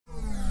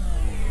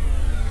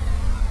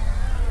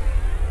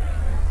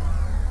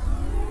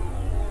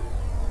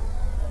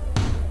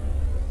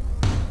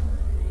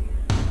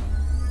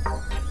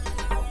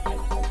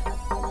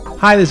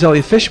Hi, this is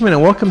Elliot Fishman,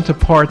 and welcome to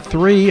part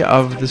 3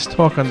 of this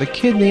talk on the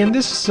kidney. And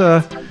this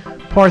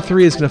part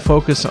 3 is going to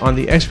focus on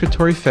the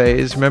excretory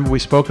phase. Remember, we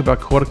spoke about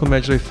cortical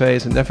medullary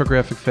phase and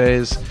nephrographic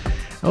phase.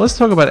 Now let's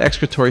talk about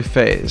excretory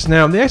phase.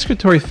 Now, the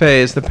excretory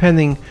phase,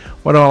 depending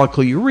what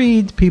article you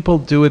read, people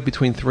do it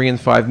between 3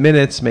 and 5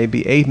 minutes,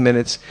 maybe 8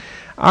 minutes.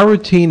 Our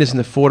routine is in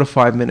the 4 to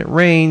 5 minute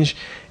range.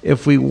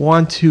 If we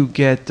want to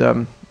get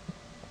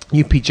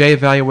UPJ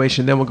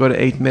evaluation, then we'll go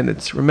to 8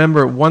 minutes.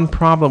 Remember, one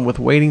problem with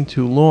waiting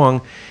too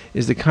long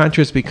is the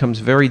contrast becomes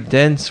very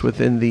dense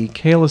within the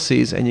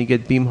calyces and you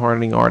get beam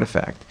hardening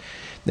artifact.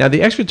 Now,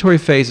 the excretory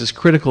phase is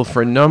critical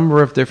for a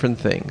number of different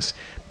things.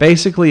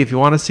 Basically, if you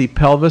want to see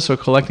pelvis or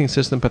collecting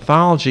system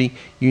pathology,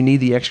 you need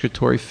the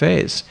excretory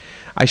phase.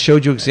 I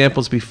showed you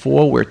examples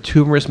before where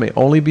tumors may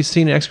only be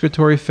seen in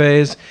excretory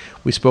phase.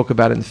 We spoke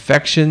about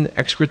infection,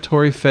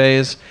 excretory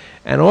phase,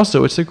 and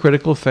also it's a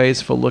critical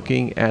phase for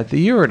looking at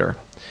the ureter.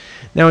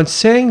 Now, in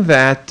saying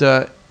that,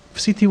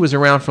 CT was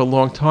around for a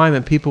long time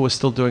and people were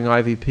still doing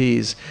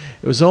IVPs.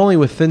 It was only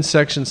with thin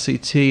section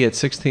CT at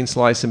 16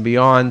 slice and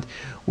beyond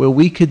where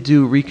we could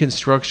do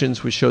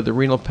reconstructions which showed the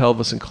renal,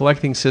 pelvis, and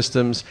collecting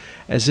systems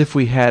as if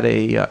we had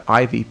a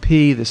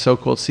IVP, the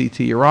so-called CT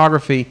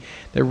urography,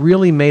 that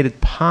really made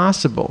it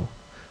possible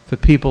for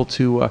people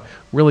to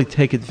really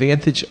take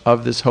advantage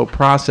of this whole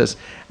process.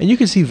 And you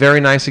can see very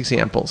nice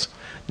examples.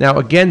 Now,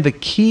 again, the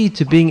key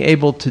to being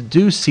able to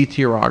do CT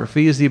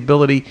urography is the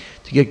ability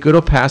to get good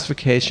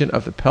opacification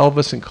of the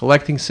pelvis and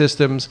collecting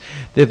systems.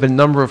 There have been a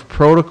number of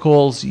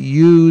protocols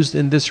used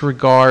in this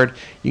regard.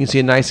 You can see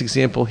a nice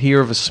example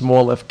here of a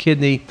small left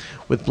kidney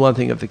with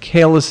blunting of the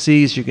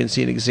calyces. You can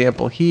see an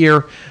example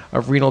here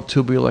of renal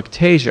tubular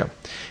ectasia.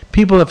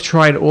 People have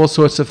tried all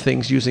sorts of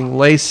things using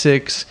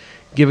Lasix,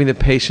 giving the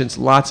patients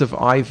lots of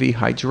IV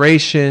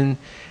hydration,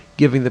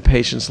 giving the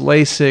patients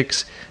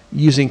Lasix,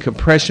 using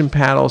compression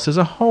paddles. There's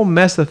a whole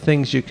mess of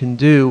things you can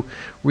do.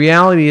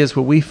 Reality is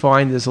what we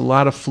find is a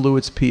lot of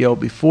fluids PO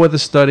before the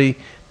study,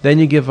 then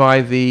you give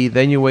IV,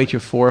 then you wait your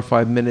 4 or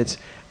 5 minutes,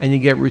 and you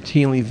get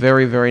routinely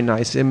very, very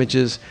nice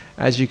images,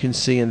 as you can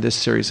see in this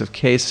series of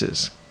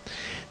cases.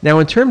 Now,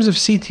 in terms of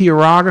CT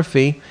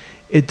urography,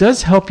 it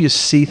does help you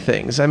see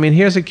things. I mean,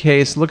 here's a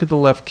case, look at the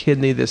left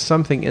kidney, there's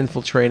something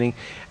infiltrating,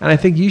 and I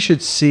think you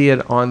should see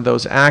it on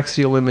those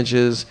axial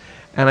images,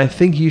 and I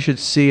think you should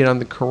see it on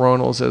the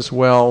coronals as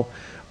well.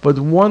 But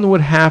one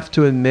would have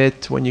to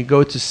admit, when you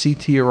go to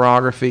CT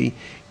urography,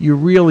 you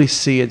really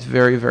see it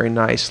very, very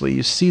nicely.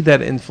 You see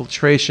that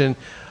infiltration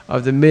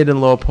of the mid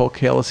and lower pole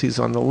calyces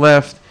on the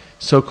left,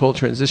 so-called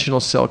transitional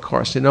cell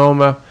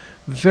carcinoma.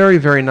 Very,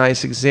 very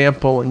nice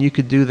example, and you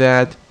could do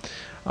that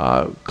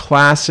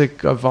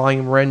classic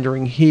volume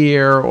rendering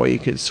here, or you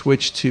could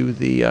switch to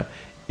the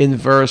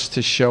inverse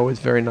to show it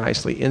very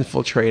nicely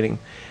infiltrating.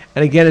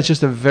 And again, it's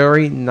just a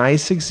very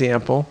nice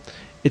example.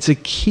 It's a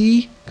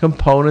key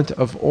component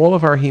of all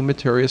of our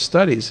hematuria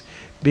studies,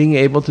 being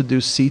able to do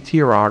CT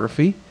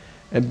urography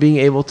and being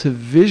able to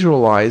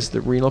visualize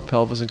the renal,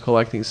 pelvis, and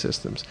collecting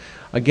systems.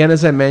 Again,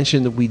 as I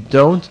mentioned, we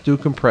don't do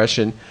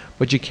compression,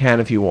 but you can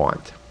if you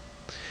want.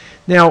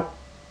 Now,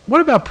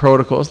 what about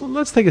protocols?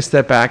 Let's take a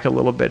step back a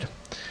little bit.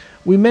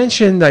 We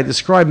mentioned, I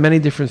described many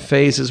different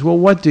phases. Well,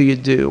 what do you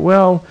do?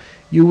 Well,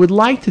 you would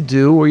like to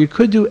do, or you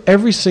could do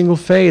every single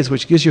phase,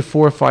 which gives you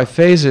 4 or 5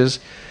 phases.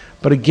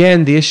 But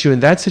again, the issue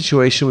in that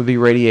situation would be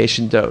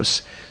radiation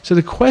dose. So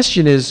the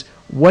question is,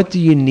 what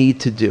do you need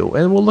to do?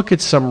 And we'll look at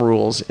some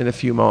rules in a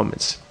few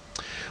moments.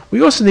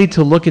 We also need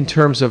to look in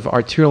terms of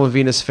arterial and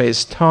venous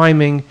phase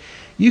timing.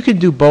 You could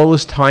do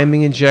bolus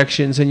timing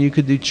injections, and you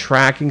could do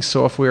tracking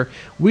software.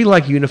 We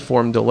like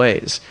uniform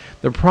delays.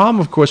 The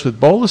problem, of course, with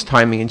bolus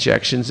timing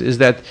injections is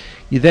that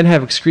you then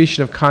have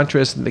excretion of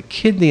contrast in the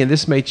kidney, and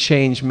this may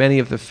change many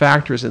of the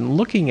factors in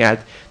looking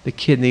at the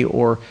kidney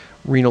or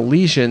renal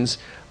lesions.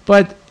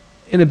 But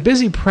in a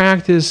busy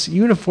practice,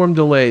 uniform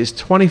delays,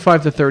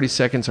 25 to 30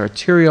 seconds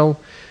arterial,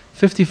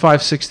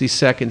 55, 60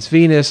 seconds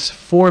venous,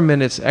 4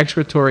 minutes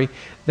excretory.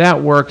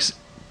 That works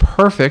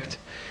perfect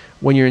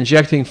when you're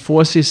injecting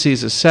 4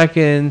 cc's a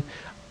second,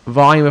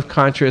 volume of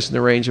contrast in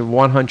the range of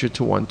 100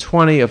 to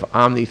 120 of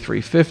Omni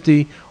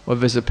 350 or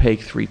Visipake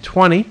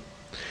 320.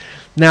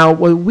 Now,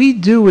 what we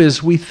do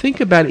is we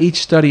think about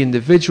each study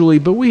individually,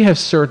 but we have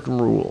certain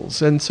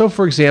rules. And so,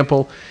 for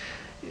example,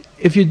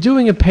 if you're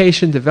doing a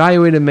patient,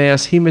 evaluated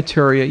mass,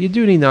 hematuria, you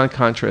do need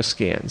non-contrast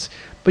scans.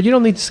 But you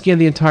don't need to scan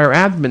the entire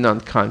abdomen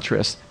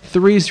non-contrast.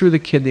 3s through the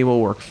kidney will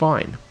work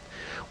fine.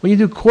 When you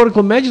do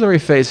cortical medullary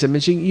phase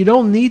imaging, you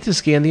don't need to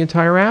scan the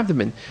entire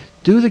abdomen.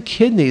 Do the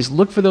kidneys,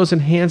 look for those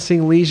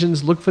enhancing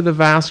lesions, look for the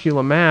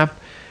vascular map,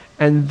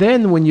 and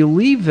then when you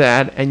leave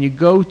that and you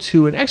go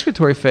to an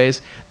excretory phase,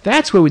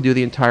 that's where we do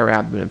the entire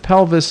abdomen and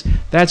pelvis.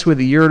 That's where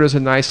the ureters are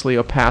nicely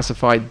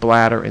opacified,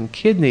 bladder and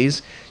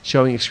kidneys,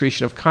 showing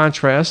excretion of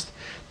contrast.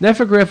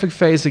 Nephrographic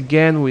phase,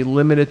 again, we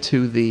limit it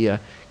to the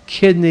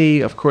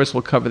kidney. Of course,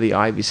 we'll cover the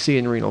IVC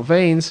and renal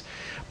veins.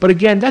 But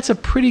again, that's a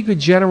pretty good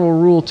general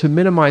rule to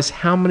minimize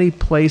how many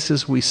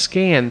places we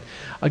scan.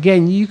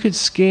 Again, you could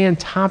scan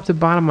top to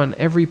bottom on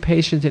every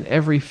patient in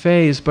every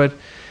phase, but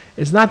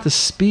It's not the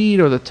speed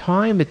or the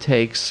time it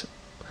takes,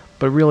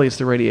 but really it's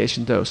the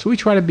radiation dose. So we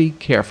try to be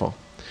careful.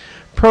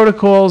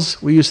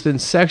 Protocols, we use thin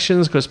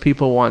sections because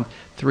people want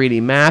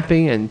 3D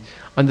mapping, and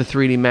under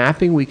 3D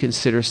mapping we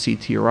consider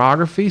CT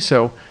urography.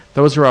 So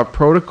those are our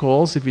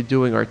protocols if you're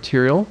doing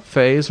arterial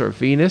phase or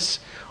venous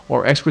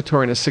or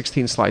excretory in a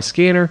 16-slice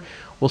scanner.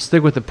 We'll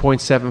stick with the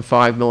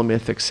 0.75 millimeter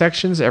thick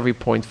sections every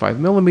 0.5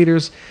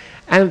 millimeters.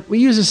 And we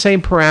use the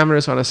same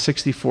parameters on a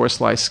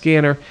 64-slice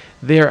scanner.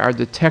 There, our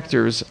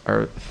detectors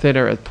are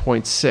thinner at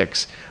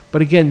 0.6.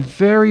 But again,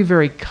 very,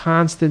 very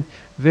constant,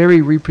 very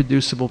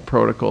reproducible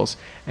protocols.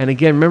 And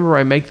again, remember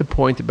I make the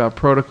point about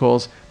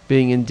protocols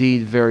being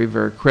indeed very,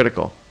 very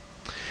critical.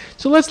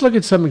 So let's look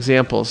at some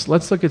examples.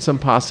 Let's look at some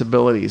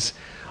possibilities.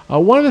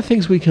 One of the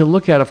things we can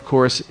look at, of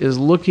course, is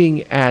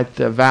looking at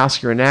the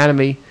vascular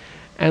anatomy.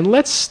 And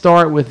let's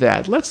start with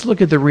that. Let's look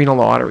at the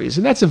renal arteries.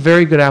 And that's a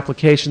very good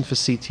application for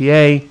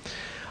CTA.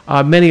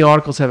 Many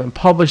articles have been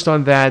published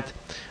on that,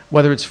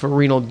 whether it's for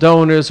renal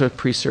donors or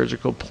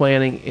pre-surgical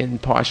planning in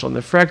partial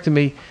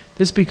nephrectomy.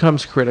 This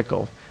becomes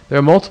critical. There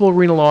are multiple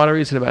renal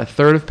arteries in about a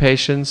third of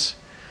patients.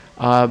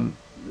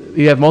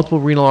 You have multiple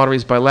renal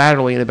arteries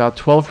bilaterally in about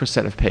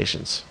 12% of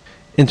patients.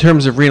 In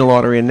terms of renal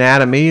artery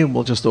anatomy,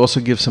 we'll just also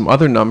give some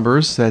other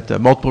numbers that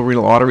multiple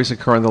renal arteries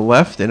occur on the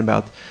left in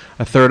about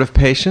a third of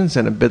patients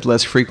and a bit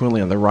less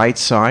frequently on the right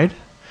side.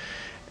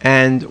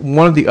 And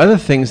one of the other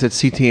things that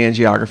CT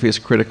angiography is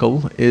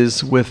critical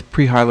is with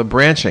prehilar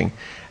branching.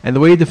 And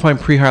the way you define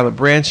prehilar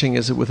branching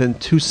is that within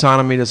 2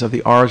 centimeters of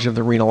the origin of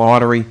the renal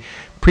artery.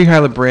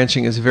 Prehilar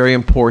branching is very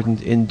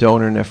important in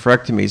donor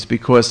nephrectomies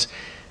because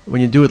when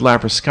you do it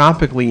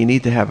laparoscopically, you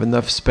need to have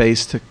enough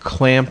space to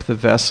clamp the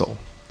vessel.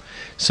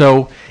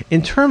 So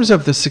in terms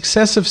of the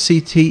success of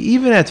CT,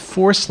 even at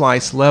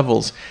 4-slice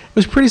levels, it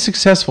was pretty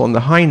successful in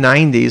the high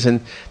 90s,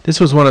 and this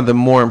was one of the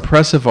more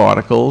impressive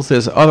articles.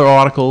 There's other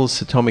articles,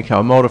 Satomi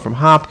Kawamoto from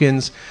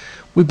Hopkins.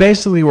 We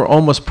basically were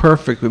almost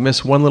perfect. We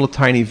missed one little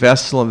tiny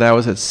vessel, and that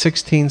was at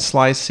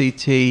 16-slice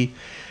CT.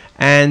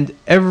 And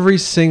every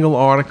single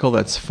article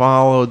that's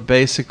followed,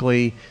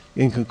 basically,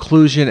 in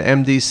conclusion,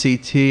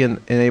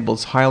 MDCT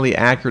enables highly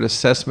accurate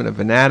assessment of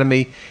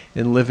anatomy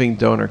in living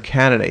donor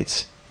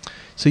candidates.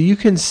 So you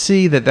can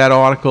see that that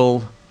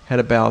article had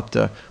about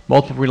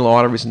multiple renal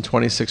arteries in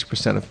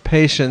 26% of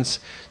patients.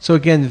 So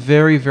again,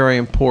 very, very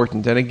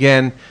important. And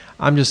again,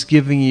 I'm just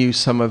giving you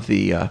some of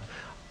the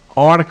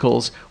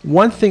articles.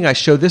 One thing I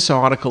show this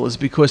article is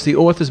because the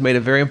authors made a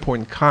very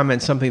important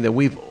comment, something that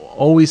we've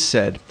always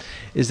said,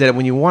 is that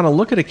when you want to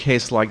look at a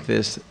case like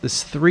this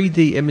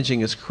 3D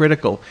imaging is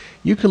critical.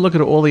 You can look at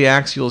all the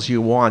axials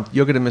you want.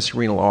 You're going to miss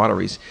renal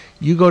arteries.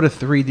 You go to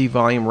 3D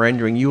volume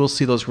rendering, you will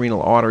see those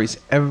renal arteries,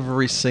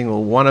 every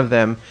single one of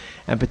them.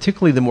 And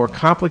particularly the more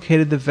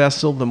complicated the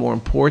vessel, the more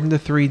important the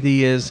 3D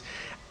is.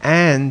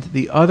 And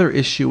the other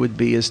issue would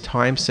be is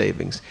time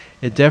savings.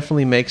 It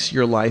definitely makes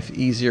your life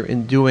easier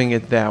in doing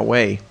it that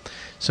way.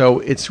 So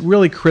it's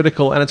really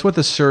critical, and it's what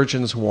the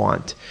surgeons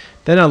want.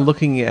 They're not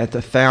looking at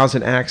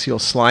 1,000 axial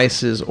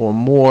slices or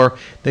more.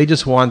 They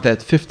just want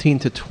that 15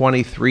 to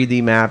 20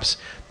 3D maps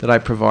that I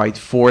provide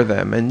for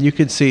them. And you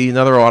can see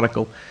another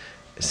article,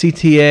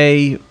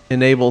 CTA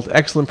enabled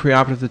excellent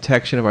preoperative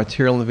detection of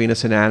arterial and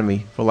venous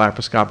anatomy for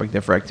laparoscopic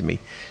nephrectomy.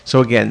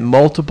 So again,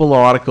 multiple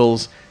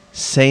articles,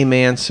 same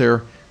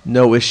answer,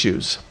 no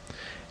issues.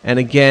 And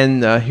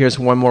again, here's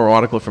one more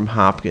article from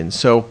Hopkins.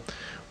 So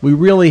we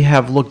really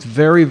have looked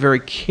very, very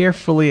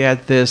carefully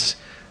at this.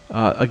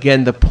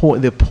 Again, the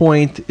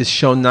point is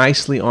shown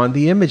nicely on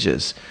the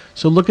images.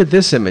 So look at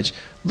this image.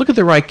 Look at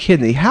the right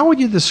kidney. How would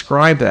you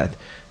describe that?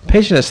 The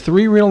patient has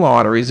 3 renal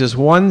arteries. There's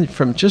one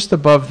from just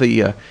above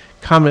the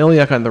common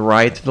iliac on the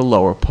right to the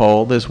lower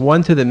pole. There's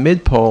one to the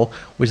mid pole,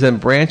 which then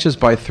branches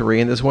by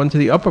 3, and there's one to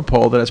the upper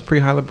pole that has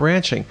prehilar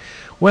branching.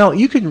 Well,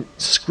 you can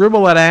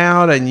scribble it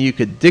out and you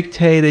could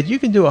dictate it. You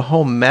can do a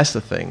whole mess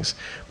of things.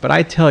 But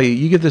I tell you,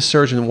 you give the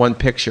surgeon one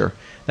picture,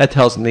 that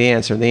tells them the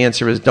answer. And the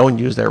answer is don't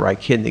use their right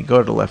kidney. Go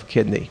to the left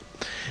kidney.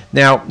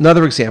 Now,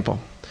 another example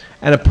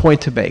and a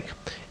point to make.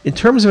 In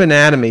terms of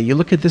anatomy, you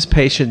look at this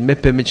patient,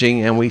 MIP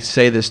imaging, and we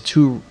say there's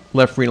 2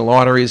 left renal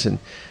arteries, and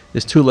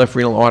there's 2 left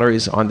renal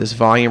arteries on this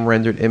volume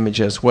rendered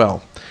image as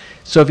well.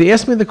 So if you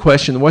ask me the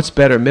question, what's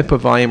better, MIP or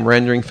volume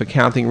rendering for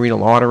counting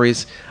renal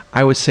arteries,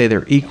 I would say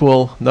they're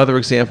equal. Another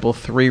example,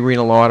 3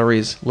 renal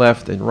arteries,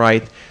 left and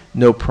right,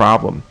 no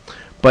problem.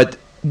 But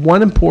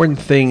one important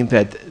thing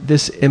that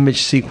this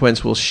image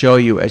sequence will show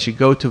you as you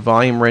go to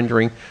volume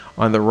rendering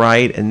on the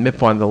right and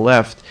MIP on the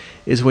left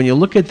is when you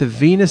look at the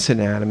venous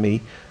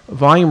anatomy,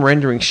 volume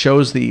rendering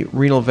shows the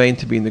renal vein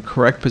to be in the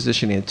correct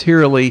position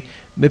anteriorly.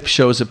 MIP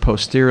shows it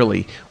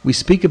posteriorly. We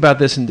speak about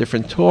this in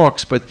different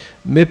talks, but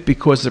MIP,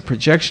 because of the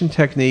projection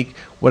technique,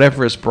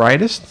 whatever is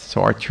brightest,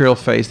 so arterial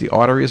phase, the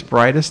artery is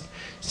brightest,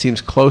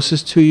 seems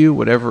closest to you.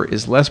 Whatever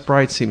is less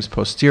bright seems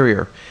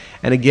posterior.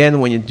 And again,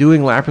 when you're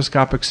doing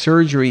laparoscopic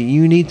surgery,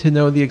 you need to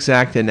know the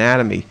exact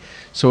anatomy.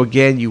 So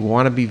again, you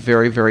want to be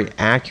very, very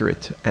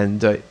accurate.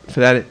 And for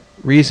that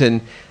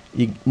reason,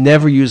 You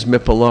never use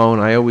MIP alone.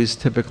 I always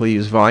typically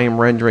use volume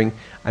rendering.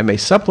 I may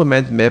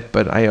supplement MIP,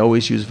 but I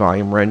always use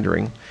volume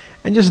rendering.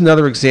 And just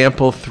another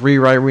example, 3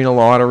 right renal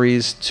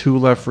arteries, 2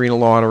 left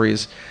renal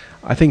arteries.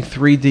 I think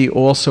 3D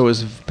also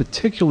is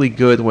particularly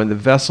good when the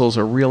vessels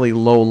are really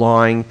low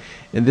lying.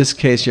 In this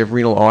case, you have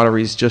renal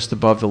arteries just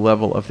above the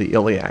level of the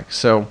iliac.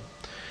 So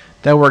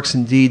that works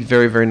indeed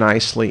very, very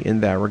nicely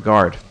in that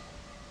regard.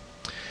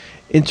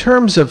 In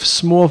terms of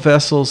small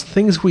vessels,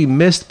 things we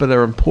missed but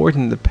are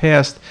important in the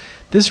past,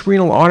 this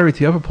renal artery at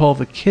the upper pole of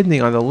the kidney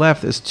on the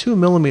left is 2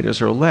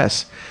 millimeters or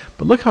less.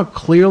 But look how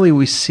clearly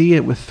we see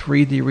it with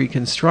 3D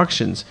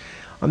reconstructions.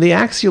 On the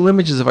axial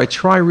images, if I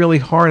try really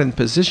hard and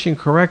position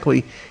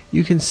correctly,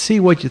 you can see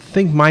what you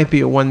think might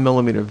be a 1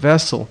 millimeter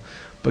vessel.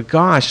 But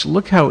gosh,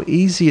 look how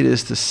easy it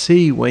is to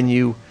see when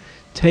you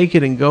take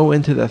it and go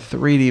into the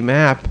 3D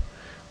map.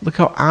 Look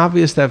how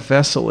obvious that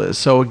vessel is.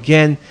 So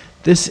again,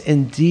 this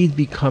indeed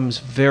becomes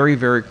very,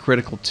 very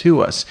critical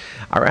to us.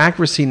 Our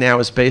accuracy now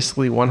is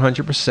basically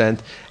 100%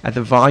 at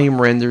the volume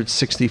rendered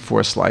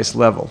 64 slice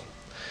level.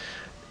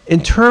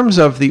 In terms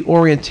of the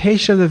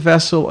orientation of the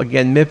vessel,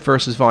 again, MIP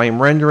versus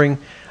volume rendering,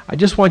 I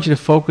just want you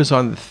to focus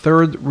on the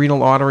 3rd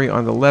renal artery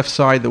on the left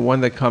side, the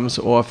one that comes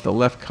off the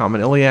left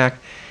common iliac.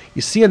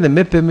 You see on the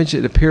MIP image,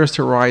 it appears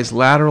to rise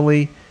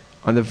laterally.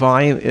 On the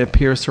volume, it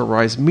appears to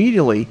rise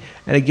medially.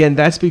 And again,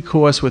 that's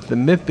because with the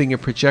MIP being a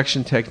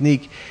projection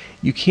technique,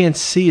 you can't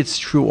see its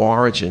true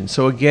origin.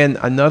 So again,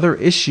 another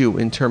issue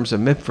in terms of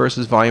MIP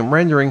versus volume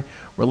rendering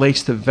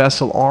relates to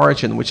vessel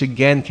origin, which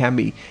again can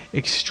be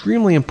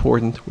extremely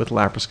important with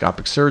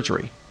laparoscopic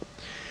surgery.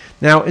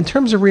 Now, in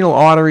terms of renal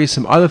arteries,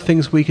 some other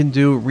things we can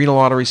do, renal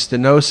artery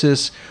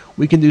stenosis,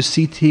 we can do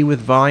CT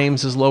with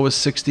volumes as low as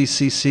 60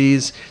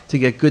 cc's to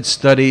get good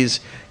studies.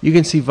 You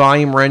can see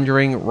volume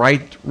rendering,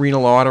 right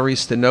renal artery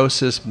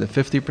stenosis in the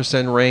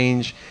 50%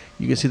 range.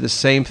 You can see the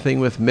same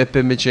thing with MIP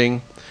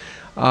imaging.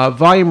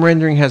 Volume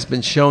rendering has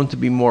been shown to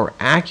be more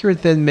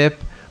accurate than MIP,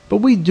 but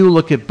we do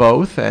look at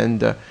both,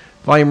 and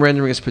volume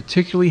rendering is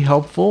particularly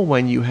helpful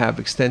when you have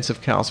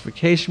extensive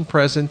calcification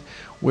present,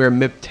 where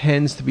MIP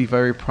tends to be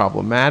very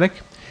problematic.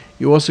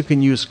 You also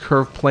can use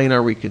curved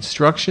planar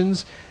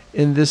reconstructions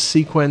in this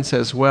sequence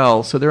as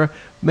well. So there are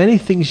many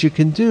things you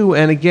can do,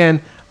 and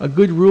again, a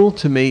good rule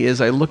to me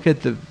is I look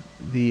at the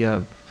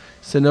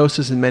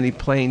stenosis in many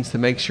planes to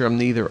make sure I'm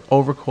neither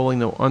overcalling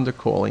nor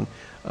undercalling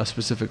a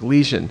specific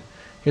lesion.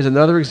 Here's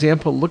another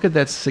example. Look at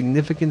that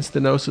significant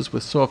stenosis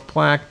with soft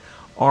plaque,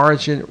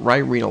 origin,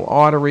 right renal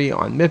artery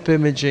on MIP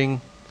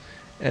imaging,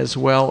 as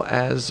well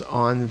as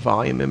on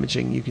volume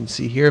imaging. You can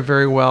see here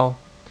very well.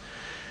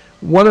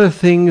 One of the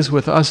things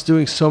with us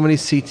doing so many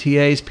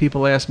CTAs,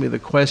 people ask me the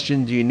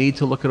question, do you need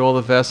to look at all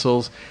the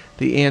vessels?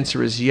 The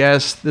answer is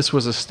yes. This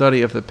was a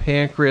study of the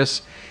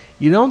pancreas.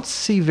 You don't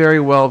see very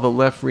well the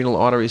left renal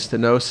artery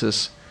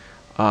stenosis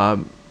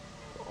on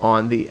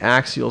the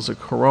axials or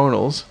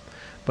coronals,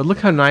 but look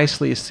how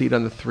nicely you see it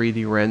on the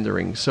 3D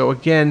rendering. So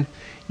again,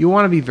 you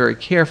want to be very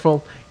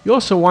careful. You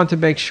also want to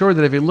make sure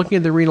that if you're looking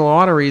at the renal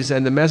arteries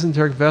and the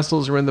mesenteric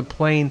vessels are in the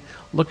plane,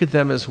 look at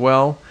them as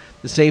well.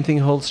 The same thing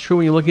holds true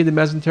when you look at the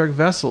mesenteric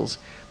vessels.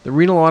 The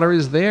renal artery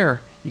is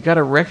there. You got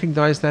to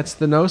recognize that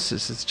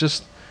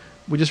stenosis.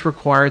 We're just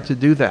required to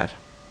do that.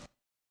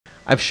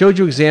 I've showed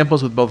you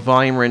examples with both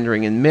volume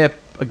rendering and MIP.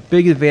 A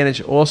big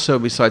advantage also,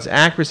 besides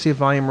accuracy of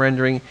volume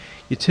rendering,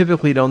 you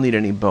typically don't need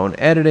any bone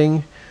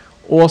editing.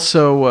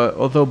 Also,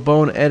 although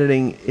bone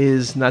editing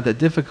is not that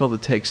difficult,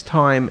 it takes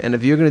time, and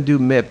if you're going to do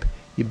MIP,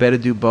 you better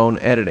do bone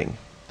editing.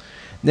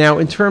 Now,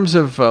 in terms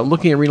of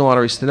looking at renal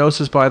artery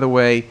stenosis, by the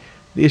way,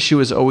 the issue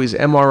is always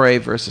MRA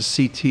versus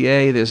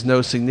CTA. There's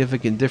no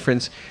significant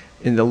difference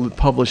in the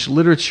published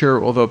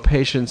literature, although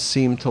patients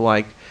seem to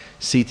like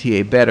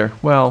CTA better.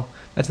 Well,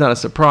 that's not a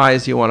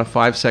surprise. Do you want a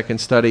 5-second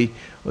study,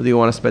 or do you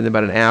want to spend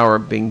about an hour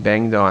being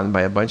banged on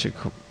by a bunch of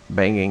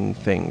banging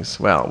things?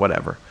 Well,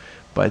 whatever.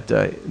 But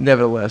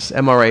nevertheless,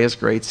 MRA is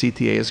great,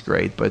 CTA is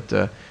great,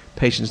 but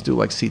patients do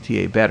like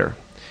CTA better.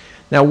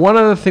 Now, one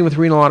other thing with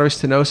renal artery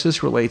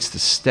stenosis relates to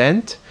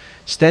stent.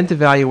 Stent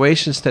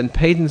evaluation, stent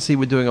patency,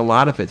 we're doing a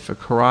lot of it for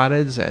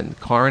carotids and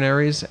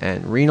coronaries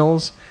and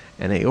renals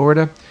and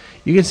aorta.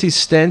 You can see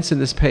stents in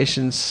this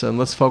patient's,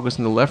 let's focus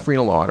on the left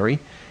renal artery.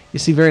 You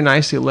see very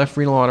nicely a left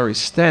renal artery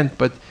stent,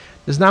 but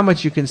there's not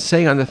much you can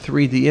say on the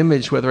 3D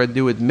image, whether I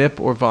do it MIP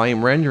or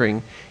volume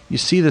rendering. You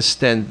see the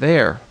stent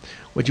there.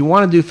 What you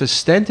want to do for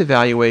stent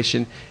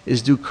evaluation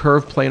is do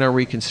curved planar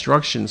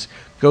reconstructions.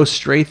 Go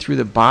straight through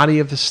the body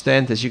of the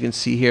stent, as you can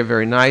see here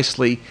very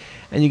nicely,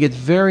 and you get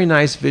very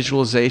nice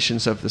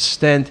visualizations of the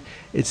stent.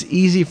 It's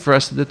easy for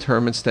us to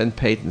determine stent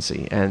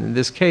patency, and in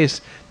this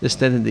case, the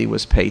stent indeed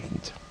was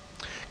patent.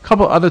 A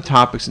couple other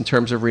topics in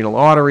terms of renal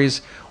arteries.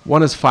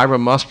 One is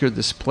fibromuscular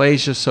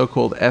dysplasia,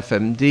 so-called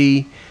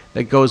FMD,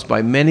 that goes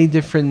by many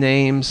different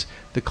names.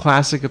 The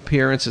classic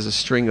appearance is a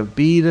string of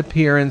bead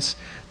appearance,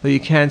 though you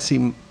can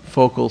see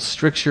focal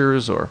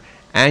strictures or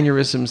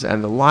aneurysms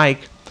and the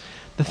like.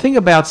 The thing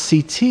about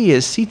CT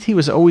is CT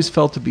was always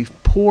felt to be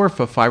poor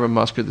for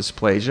fibromuscular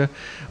dysplasia.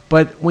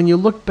 But when you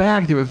look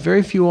back, there were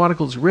very few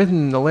articles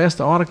written. The last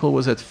article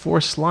was at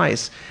 4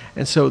 Slice.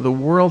 And so the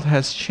world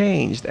has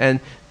changed. And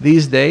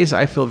these days,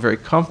 I feel very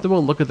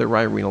comfortable. Look at the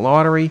right renal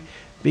artery,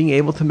 being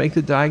able to make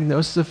the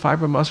diagnosis of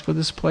fibromuscular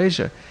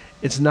dysplasia.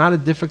 It's not a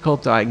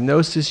difficult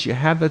diagnosis. You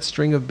have that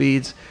string of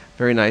beads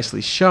very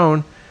nicely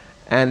shown.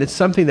 And it's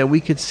something that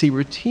we could see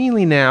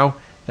routinely now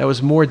that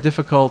was more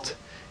difficult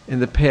in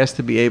the past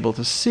to be able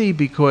to see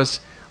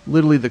because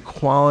literally the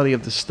quality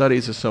of the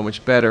studies are so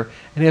much better.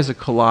 And here's a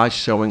collage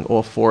showing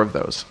all 4 of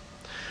those.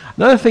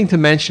 Another thing to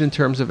mention in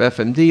terms of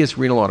FMD is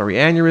renal artery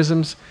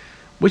aneurysms,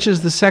 which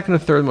is the second or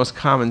third most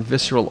common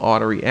visceral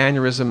artery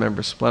aneurysm.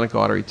 Remember, splenic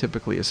artery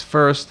typically is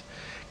first.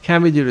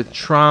 Can be due to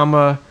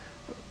trauma,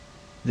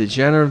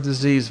 degenerative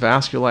disease,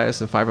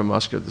 vasculitis, and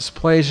fibromuscular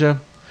dysplasia.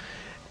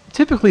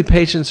 Typically,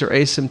 patients are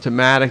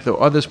asymptomatic, though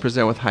others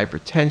present with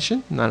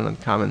hypertension, not an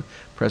uncommon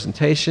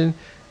presentation,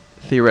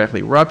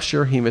 theoretically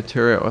rupture,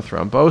 hematuria, or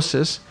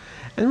thrombosis.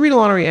 And renal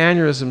artery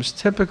aneurysms,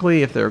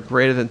 typically, if they're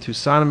greater than 2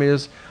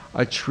 centimeters,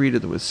 are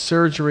treated with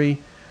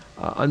surgery.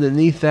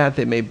 Underneath that,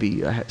 they may be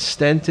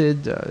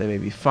stented, they may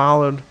be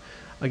followed.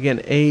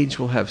 Again, age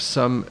will have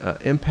some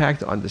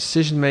impact on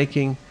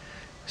decision-making.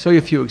 Show you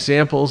a few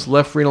examples.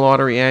 Left renal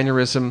artery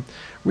aneurysm.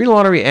 Renal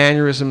artery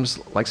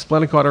aneurysms, like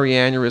splenic artery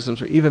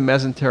aneurysms or even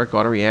mesenteric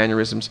artery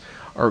aneurysms,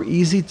 are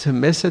easy to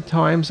miss at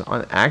times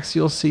on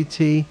axial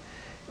CT.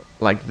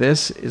 Like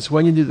this is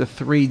when you do the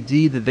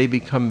 3D that they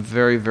become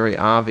very, very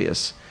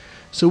obvious.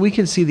 So we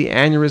can see the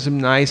aneurysm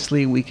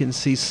nicely. We can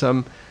see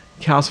some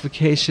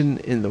calcification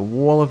in the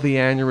wall of the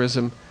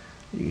aneurysm.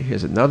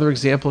 Here's another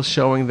example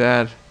showing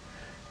that.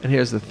 And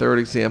here's the third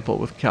example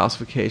with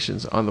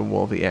calcifications on the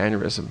wall of the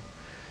aneurysm.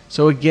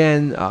 So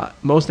again,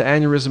 most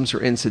aneurysms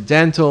are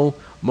incidental.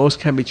 Most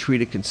can be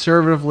treated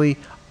conservatively.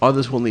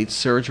 Others will need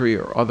surgery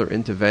or other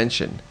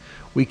intervention.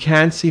 We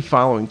can see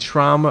following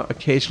trauma,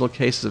 occasional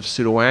cases of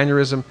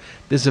pseudoaneurysm.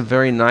 This is a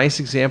very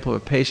nice example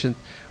of a patient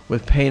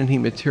with pain and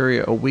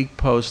hematuria a week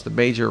post the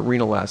major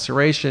renal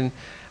laceration.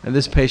 And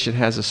this patient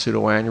has a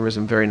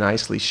pseudoaneurysm very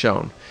nicely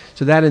shown.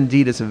 So that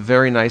indeed is a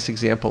very nice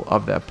example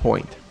of that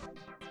point.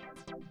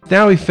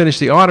 Now we've finished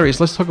the arteries,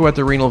 let's talk about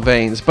the renal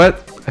veins. But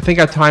I think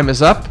our time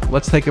is up.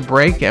 Let's take a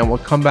break and we'll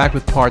come back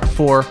with part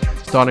 4,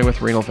 starting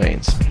with renal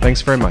veins.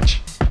 Thanks very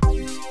much.